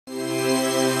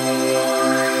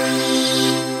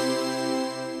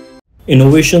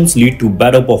Innovations lead to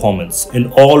better performance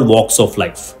in all walks of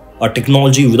life. A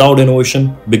technology without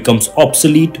innovation becomes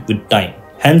obsolete with time.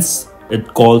 Hence,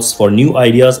 it calls for new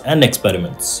ideas and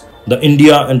experiments. The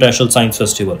India International Science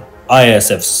Festival,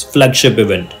 IISF's flagship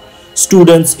event,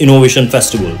 Students Innovation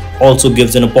Festival, also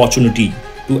gives an opportunity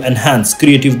to enhance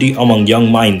creativity among young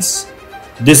minds.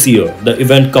 This year, the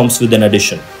event comes with an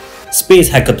addition, Space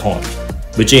Hackathon,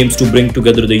 which aims to bring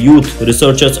together the youth,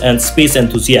 researchers and space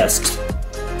enthusiasts.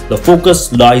 The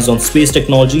focus lies on space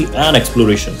technology and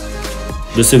exploration.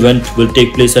 This event will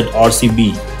take place at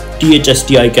RCB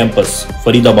THSTI campus,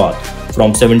 Faridabad,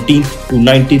 from 17th to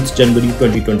 19th January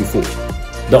 2024.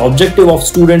 The objective of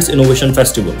Students Innovation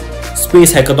Festival,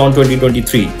 Space Hackathon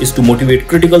 2023, is to motivate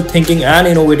critical thinking and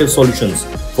innovative solutions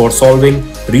for solving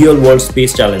real-world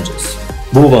space challenges.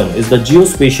 BHUVAN is the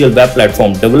geospatial web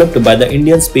platform developed by the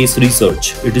Indian Space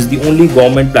Research. It is the only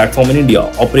government platform in India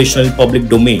operational in public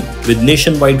domain with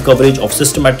nationwide coverage of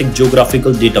systematic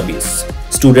geographical database.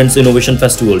 Students Innovation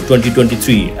Festival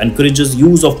 2023 encourages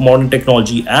use of modern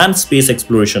technology and space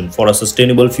exploration for a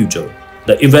sustainable future.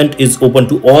 The event is open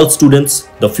to all students,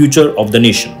 the future of the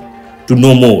nation. To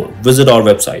know more, visit our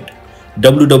website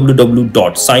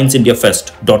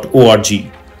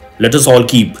www.scienceindiafest.org. Let us all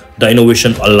keep the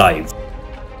innovation alive.